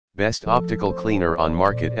Best optical cleaner on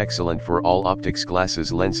market, excellent for all optics,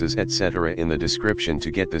 glasses, lenses, etc. in the description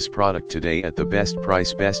to get this product today at the best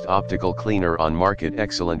price. Best optical cleaner on market,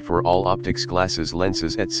 excellent for all optics, glasses,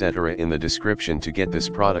 lenses, etc. in the description to get this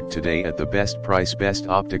product today at the best price. Best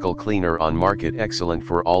optical cleaner on market, excellent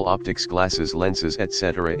for all optics, glasses, lenses,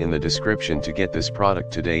 etc. in the description to get this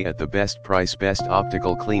product today at the best price. Best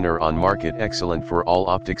optical cleaner on market, excellent for all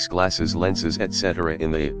optics, glasses, lenses, etc.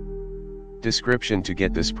 in the description to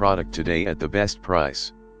get this product today at the best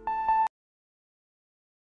price.